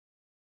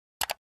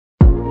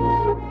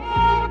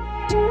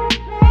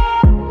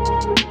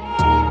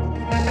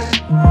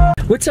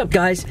What's up,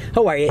 guys?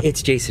 How are you?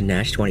 It's Jason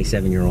Nash,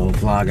 27-year-old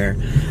vlogger.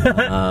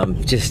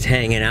 Just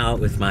hanging out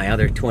with my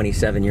other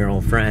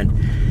 27-year-old friend,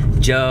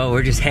 Joe.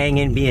 We're just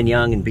hanging, being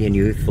young and being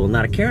youthful.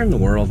 Not a care in the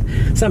world.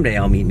 Someday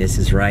I'll meet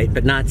Mrs. Right,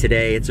 but not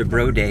today. It's a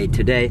bro day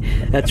today.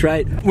 That's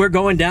right. We're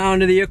going down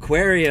to the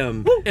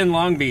aquarium in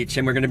Long Beach,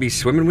 and we're gonna be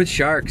swimming with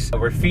sharks.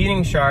 We're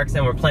feeding sharks,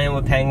 and we're playing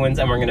with penguins,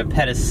 and we're gonna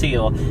pet a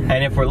seal.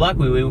 And if we're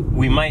lucky,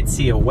 we might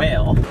see a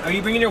whale. Are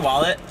you bringing your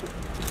wallet?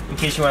 In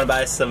case you want to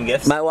buy us some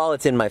gifts? My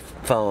wallet's in my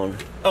phone.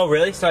 Oh,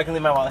 really? So I can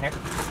leave my wallet here?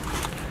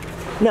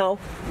 No,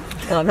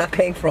 I'm not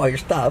paying for all your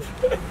stuff.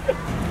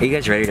 Are you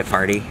guys ready to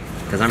party?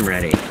 Because I'm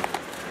ready.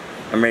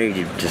 I'm ready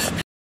to just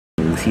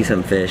see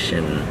some fish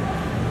and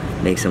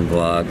make some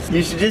vlogs.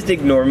 You should just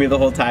ignore me the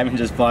whole time and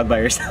just vlog by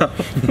yourself.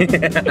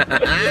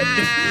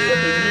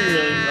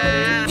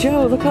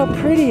 Joe, look how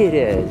pretty it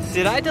is.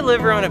 Did I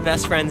deliver on a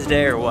best friend's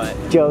day or what?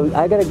 Joe,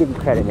 I gotta give you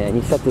credit, man.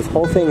 You set this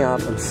whole thing up.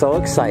 I'm so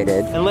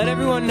excited. And let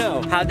everyone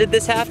know, how did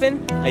this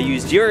happen? I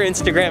used your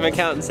Instagram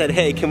account and said,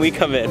 hey, can we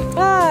come in?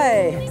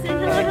 Hi.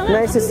 Hello.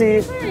 Nice to see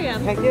you.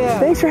 Heck yeah.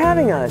 Thanks for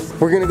having us.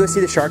 We're gonna go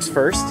see the sharks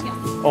first? Yeah.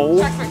 Oh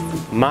Sharks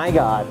first. my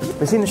God.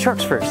 We're seeing the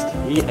sharks first.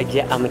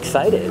 Yeah, I'm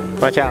excited.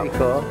 Watch out. Very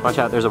cool. Watch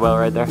out, there's a whale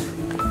right there.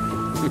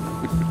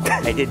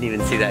 I didn't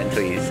even see that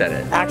until you said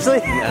it. Actually?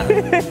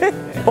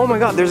 Yeah. Oh my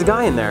God, there's a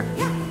guy in there.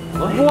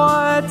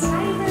 What?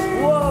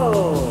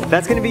 Whoa.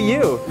 That's gonna be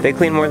you. They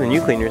clean more than you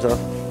clean yourself.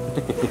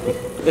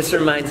 This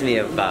reminds me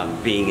of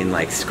being in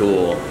like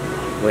school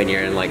when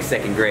you're in like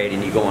 2nd grade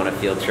and you go on a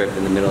field trip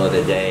in the middle of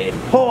the day.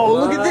 Oh,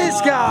 look at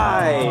this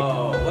guy.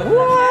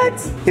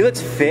 What? He looks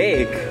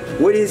fake.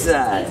 What is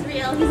that? He's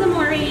real. He's a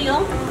moray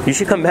eel. You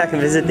should come back and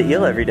visit the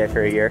eel every day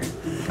for a year.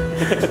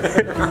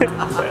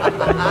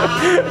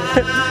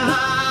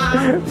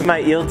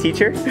 My eel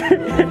teacher.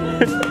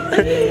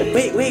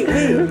 Wait.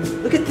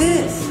 Look at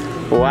this.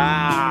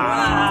 Wow.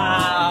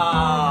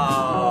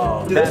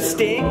 Do they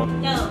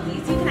sting? No,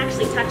 these you can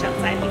actually touch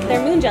outside.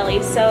 They're moon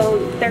jellies, so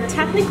they're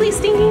technically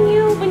stinging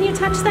you when you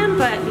touch them,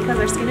 but because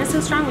our skin is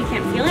so strong, we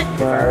can't feel it.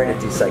 If I were to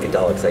do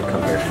psychedelics, I'd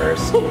come here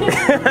first.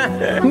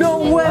 No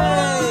way!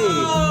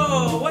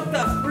 Whoa! What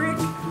the frick?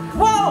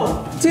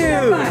 Whoa!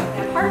 Dude!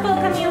 Harpo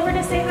coming over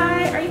to say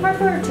hi. Are you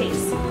Harpo or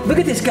Chase? Look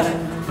at this guy.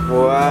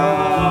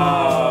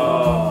 Wow!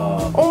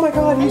 Oh my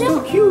God, he's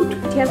so cute! Do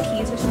you have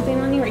keys or something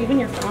on you, or even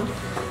your phone?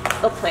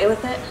 They'll play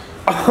with it.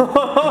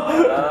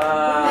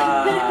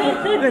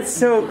 That's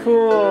so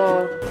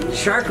cool.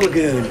 Shark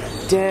Lagoon.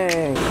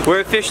 Dang. We're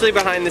officially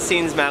behind the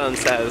scenes, Madeline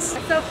says.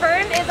 So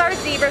Fern is our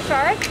zebra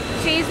shark.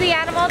 She's the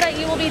animal that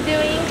you will be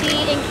doing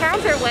the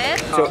encounter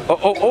with. So,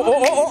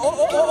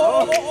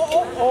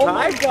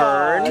 hi,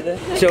 Fern.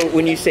 So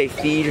when you say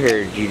feed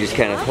her, do you just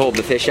kind of hold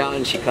the fish out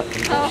and she comes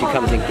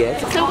and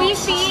gets? So we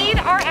feed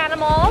our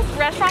animals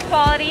restaurant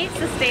quality,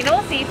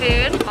 sustainable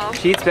seafood.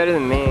 She eats better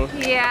than me.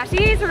 Yeah, she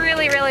eats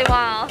really, really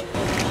well.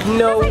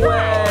 No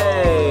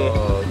way.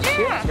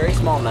 She has a very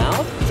small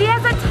mouth. She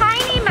has a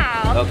tiny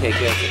mouth. Okay,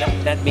 good. So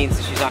that means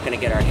that she's not going to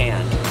get our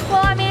hand.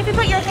 Well, I mean, if you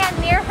put your hand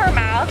near her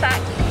mouth, that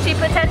she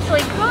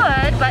potentially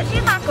could, but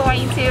she's not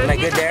going to. Am I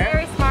She's good there?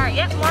 very smart.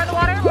 Yep, more in the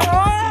water.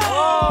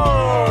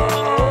 Oh!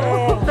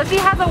 So she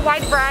has a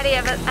wide variety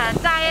of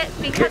diet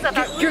because of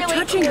that You're really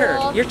touching cool...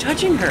 her. You're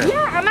touching her.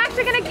 Yeah, I'm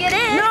actually gonna get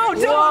in. No,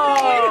 don't. Whoa.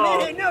 Wait a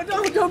minute. No,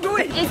 don't go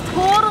in. It's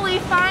totally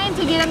fine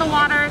to get in the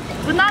water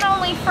with not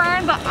only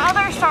Fern, but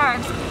other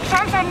sharks.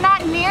 Sharks are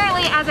not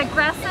nearly as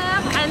aggressive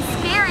and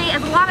scary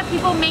as a lot of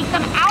people make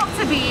them out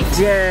to be.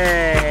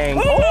 Dang.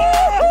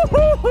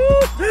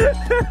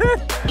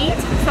 Eat,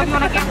 so I'm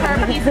gonna give her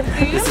a piece of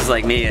food. This is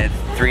like me at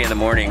 3 in the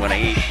morning when I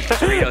eat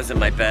Doritos in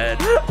my bed.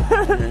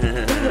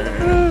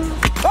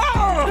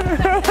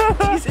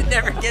 Jeez, it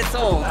never gets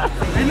old.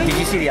 Did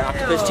you see the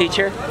octopus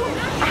teacher?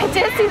 I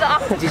did see the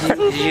octopus.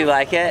 Did you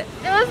like it?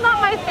 It was not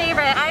my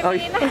favorite. I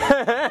mean,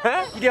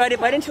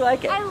 Why didn't you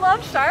like it? I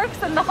love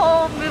sharks, and the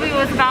whole movie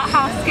was about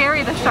how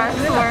scary the sharks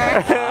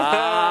were.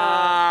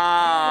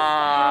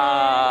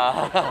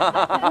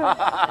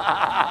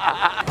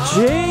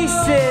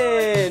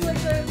 Jason!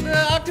 The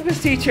octopus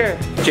teacher!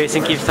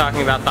 Jason keeps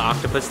talking about The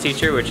Octopus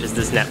Teacher, which is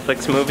this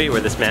Netflix movie where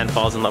this man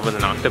falls in love with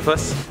an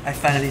octopus. I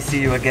finally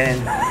see you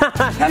again.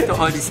 After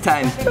all this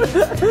time.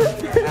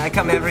 I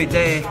come every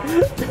day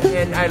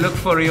and I look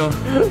for you.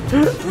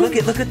 Look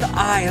at the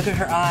eye, look at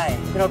her eye.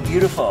 Look how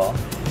beautiful.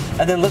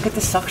 And then look at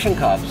the suction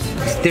cups.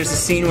 There's a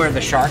scene where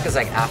the shark is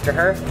like after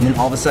her, and then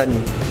all of a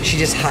sudden, she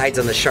just hides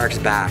on the shark's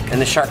back,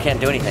 and the shark can't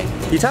do anything.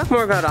 You talk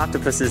more about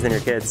octopuses than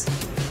your kids.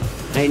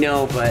 I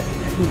know, but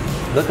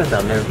look at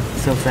them, they're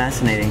so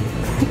fascinating.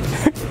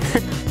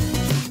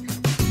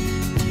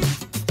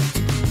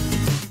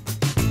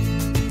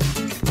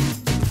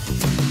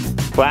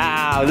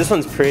 Wow, this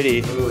one's pretty.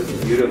 Ooh, it's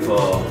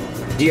beautiful.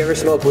 Do you ever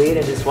smoke weed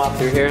and just walk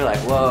through here like,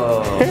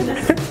 whoa?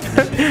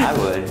 I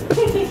would.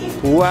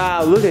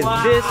 Wow, look at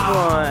this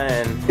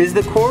one. Is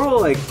the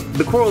coral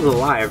the coral's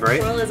alive, right?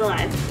 Coral is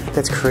alive.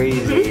 That's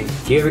crazy.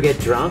 Do you ever get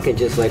drunk and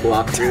just like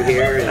walk through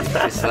here and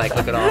just like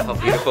look at all how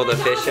beautiful the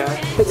fish are?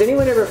 Has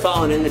anyone ever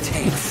fallen in the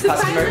tanks?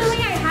 Surprisingly,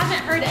 I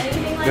haven't heard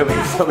anything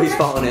Somebody's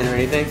falling in or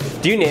anything?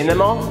 Do you name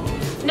them all?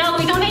 No,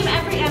 we don't name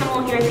every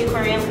animal here at the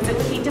aquarium because it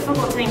would be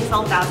difficult to name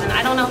 12,000.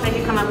 I don't know if I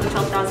could come up with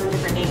 12,000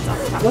 different names off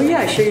the top. Well,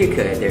 yeah, sure you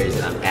could. There's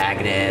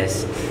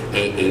Agnes,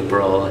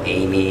 April,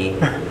 Amy,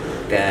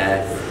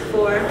 Beth,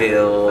 4,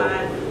 Bill,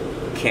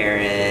 5.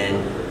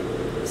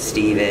 Karen,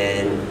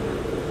 Steven,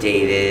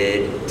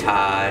 David,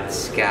 Todd,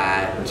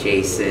 Scott,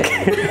 Jason,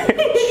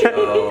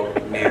 Joe,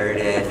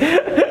 Meredith,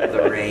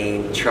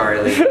 Lorraine,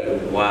 Charlie,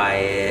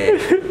 Wyatt.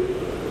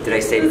 Did I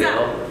say Who's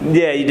Bill? that?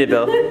 Yeah, you did,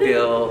 Bill.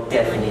 Bill,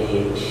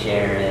 Stephanie,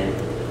 Sharon,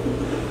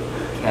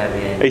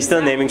 Kevin. Are you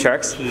still naming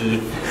sharks?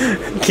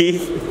 Keith.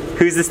 Keith?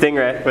 Who's the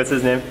stingray? What's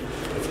his name?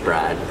 It's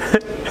Brad.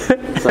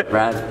 What's up,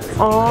 Brad?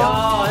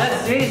 Oh,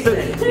 that's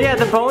Jason. yeah,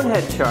 the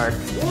bonehead shark.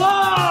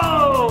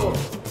 Whoa!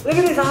 Look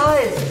at his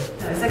eyes.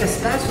 It's like a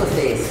spatula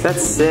face.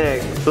 That's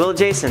sick. Little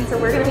Jason. So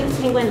we're gonna meet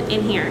the penguin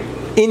in here.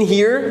 In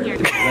here? Here.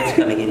 What's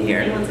coming in here?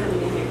 Anyone's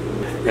coming in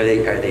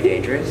here. Are they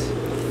dangerous?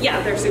 Yeah,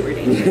 they're super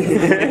dangerous.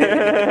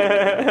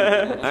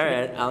 All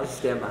right, I'll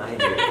stand behind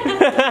you.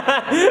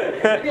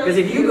 Because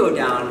if you go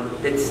down,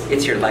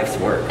 it's your life's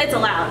work. It's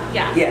allowed,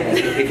 yeah. Yeah,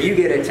 if you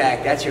get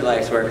attacked, that's your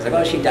life's work. It's like,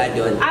 oh, she died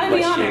doing I would what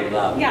be she honored.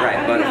 loved. Yeah, right,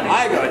 I would but be if honored.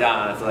 I go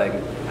down, it's like,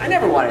 I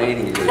never wanted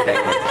anything to do with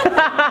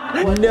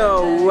penguins.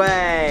 No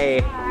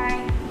way.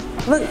 Hi.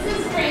 Look, This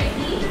is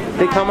Frankie.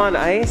 they come on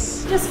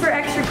ice? Just for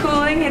extra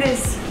cooling, it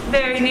is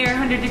very near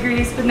 100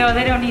 degrees, but no,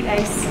 they don't need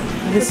ice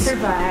to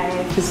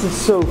survive. This is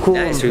so cool.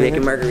 Nice, we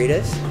making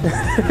margaritas?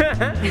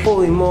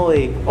 Holy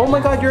moly. Oh my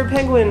god, you're a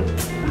penguin.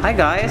 Hi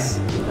guys.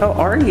 How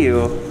are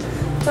you?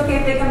 It's okay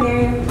if they come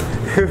near you.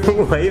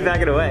 Why are you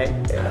backing away?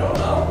 I don't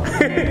know.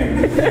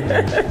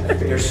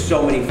 There's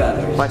so many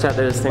feathers. Watch out,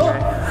 there's a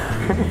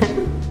stingray.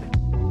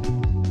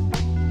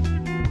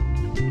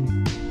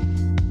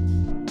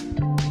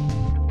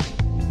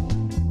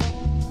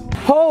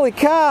 Holy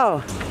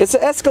cow! It's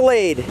an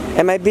Escalade.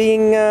 Am I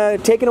being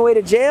taken away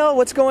to jail?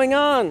 What's going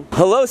on?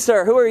 Hello,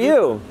 sir. Who are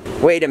you?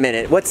 Wait a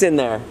minute. What's in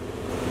there?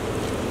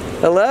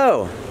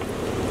 Hello.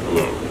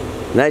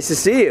 Hello. Nice to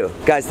see you.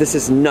 Guys, this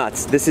is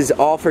nuts. This is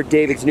all for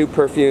David's new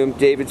perfume.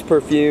 David's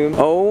perfume.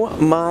 Oh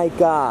my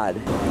God.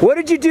 What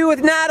did you do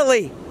with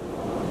Natalie?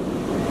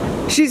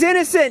 She's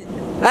innocent.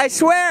 I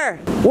swear.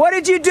 What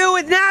did you do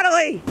with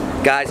Natalie?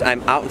 Guys,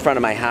 I'm out in front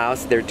of my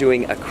house. They're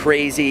doing a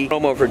crazy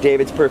promo for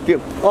David's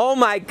perfume. Oh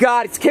my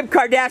God, it's Kim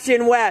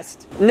Kardashian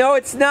West. No,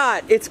 it's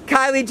not. It's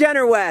Kylie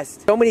Jenner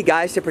West. So many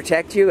guys to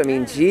protect you. I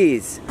mean,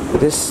 geez.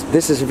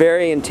 This is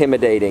very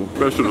intimidating.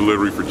 Special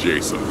delivery for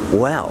Jason.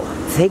 Well,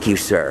 thank you,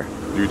 sir.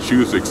 You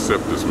choose to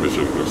accept this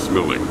mission of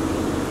smelling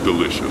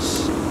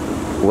delicious.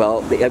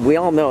 Well, we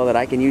all know that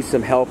I can use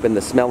some help in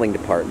the smelling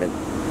department.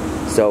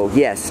 So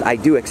yes, I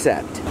do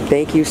accept.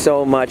 Thank you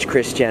so much,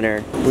 Kris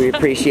Jenner. We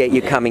appreciate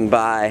you coming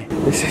by.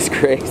 This is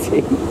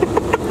crazy.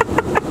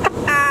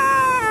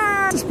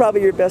 This is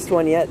probably your best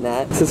one yet,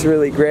 Nat. This is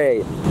really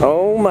great.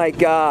 Oh my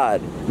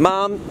God.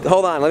 Mom,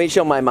 hold on, let me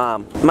show my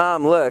mom.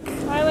 Mom, look.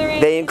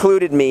 They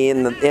included me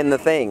in the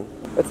thing.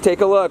 Let's take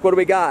a look. What do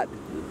we got?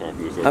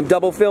 I'm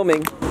double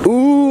filming.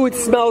 Ooh, it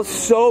smells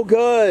so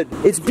good.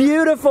 It's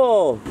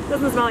beautiful.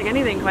 Doesn't smell like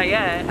anything quite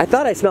yet. I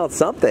thought I smelled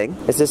something.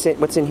 Is this it?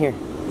 What's in here?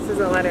 This is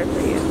a letter for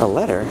you. A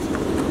letter?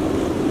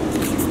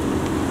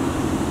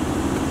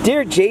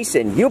 Dear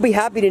Jason, you'll be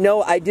happy to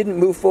know I didn't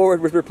move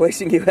forward with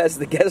replacing you as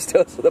the guest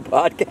host of the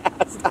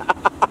podcast.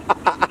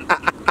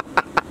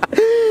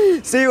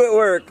 See you at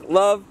work.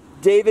 Love,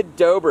 David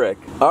Dobrik.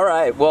 All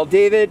right, well,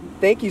 David,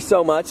 thank you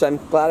so much. I'm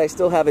glad I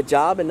still have a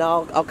job, and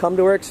now I'll come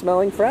to work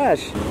smelling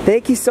fresh.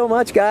 Thank you so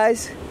much,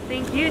 guys.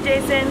 Thank you,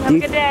 Jason. Have a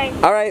good day.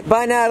 All right,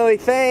 bye, Natalie.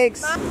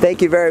 Thanks. Bye.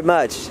 Thank you very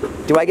much.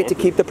 Do I get to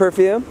keep the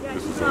perfume? Yeah,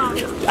 she's wrong.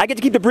 I get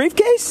to keep the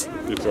briefcase?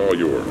 It's all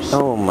yours.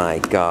 Oh my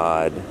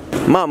God.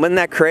 Mom, wasn't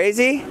that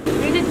crazy?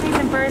 We did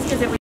Jason first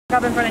because if we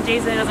up in front of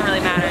Jason, it doesn't really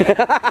matter.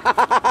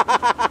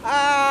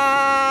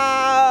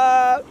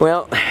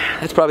 Well,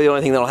 that's probably the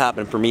only thing that'll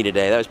happen for me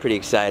today. That was pretty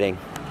exciting.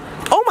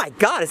 Oh my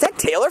God, is that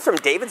Taylor from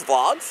David's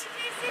Vlogs?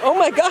 Oh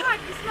my God.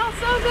 You smell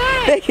so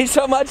good. Thank you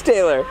so much,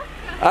 Taylor.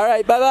 All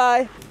right,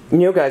 bye-bye. You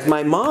know, guys,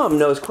 my mom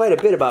knows quite a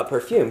bit about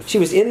perfume. She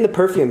was in the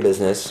perfume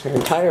business her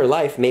entire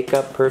life,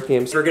 makeup,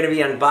 perfumes. We're gonna be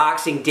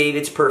unboxing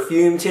David's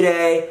perfume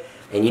today.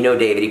 And you know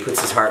David, he puts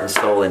his heart and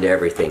soul into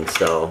everything,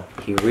 so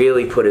he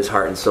really put his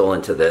heart and soul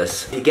into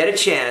this. If you get a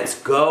chance,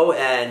 go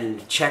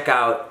and check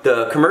out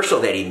the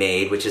commercial that he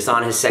made, which is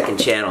on his second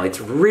channel.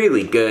 It's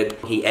really good.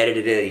 He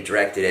edited it, he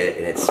directed it,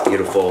 and it's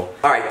beautiful.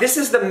 All right, this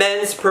is the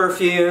men's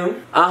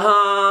perfume.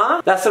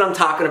 That's what I'm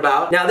talking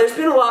about. Now, there's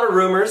been a lot of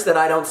rumors that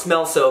I don't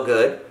smell so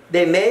good.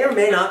 They may or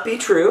may not be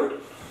true.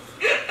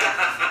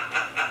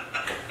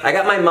 I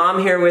got my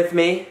mom here with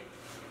me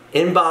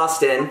in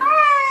Boston.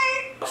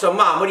 So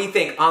Mom, what do you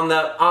think? On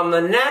the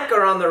neck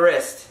or on the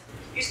wrist?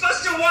 You're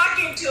supposed to walk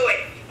into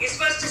it. You're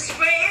supposed to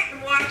spray it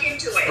and walk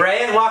into it.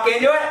 Spray it and walk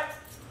into it?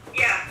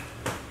 Yeah.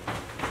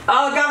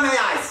 Oh, got my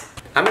eyes.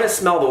 I'm gonna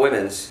smell the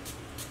women's.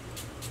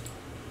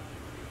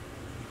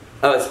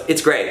 Oh,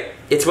 it's great.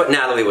 It's what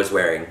Natalie was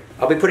wearing.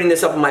 I'll be putting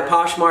this up on my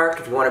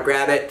Poshmark if you want to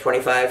grab it.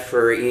 25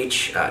 for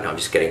each. No, I'm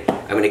just kidding.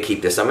 I'm going to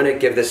keep this. I'm going to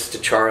give this to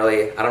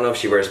Charlie. I don't know if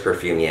she wears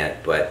perfume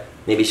yet, but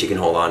maybe she can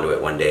hold on to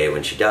it one day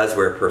when she does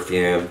wear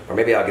perfume. Or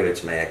maybe I'll give it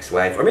to my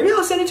ex-wife. Or maybe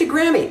I'll send it to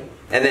Grammy.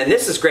 And then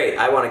this is great.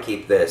 I want to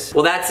keep this.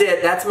 Well, that's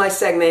it. That's my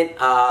segment.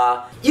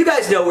 You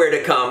guys know where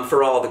to come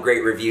for all the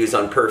great reviews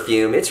on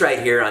perfume. It's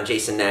right here on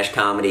Jason Nash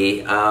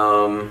Comedy.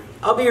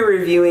 I'll be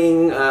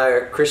reviewing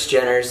Kris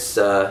Jenner's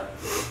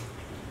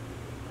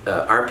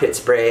armpit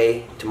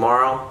spray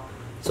tomorrow.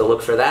 So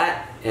look for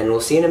that, and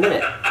we'll see you in a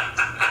minute.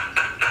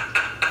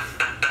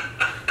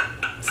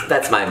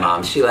 That's my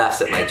mom. She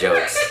laughs at my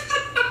jokes.